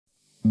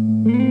The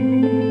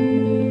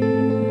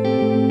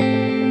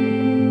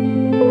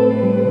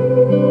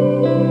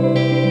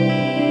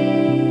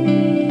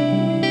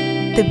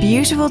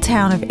beautiful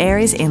town of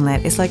Aireys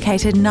Inlet is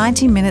located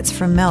 90 minutes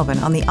from Melbourne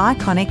on the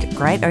iconic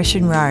Great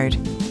Ocean Road.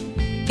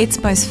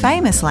 Its most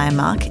famous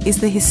landmark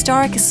is the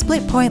historic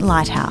Split Point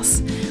Lighthouse,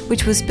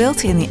 which was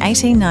built in the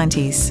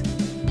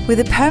 1890s. With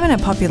a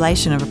permanent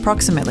population of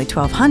approximately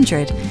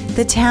 1,200,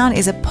 the town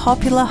is a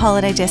popular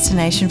holiday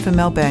destination for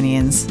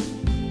Melburnians.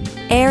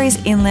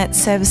 Aireys Inlet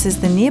services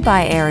the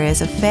nearby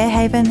areas of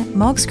Fairhaven,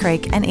 Moggs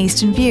Creek and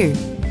Eastern View,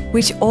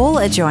 which all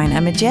adjoin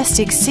a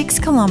majestic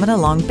 6-kilometre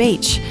long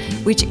beach,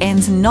 which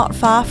ends not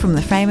far from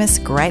the famous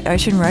Great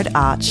Ocean Road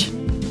Arch.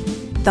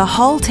 The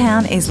whole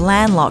town is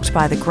landlocked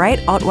by the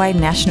Great Otway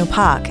National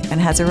Park and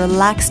has a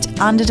relaxed,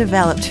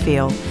 underdeveloped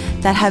feel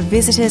that have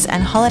visitors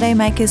and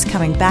holidaymakers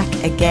coming back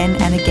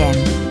again and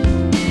again.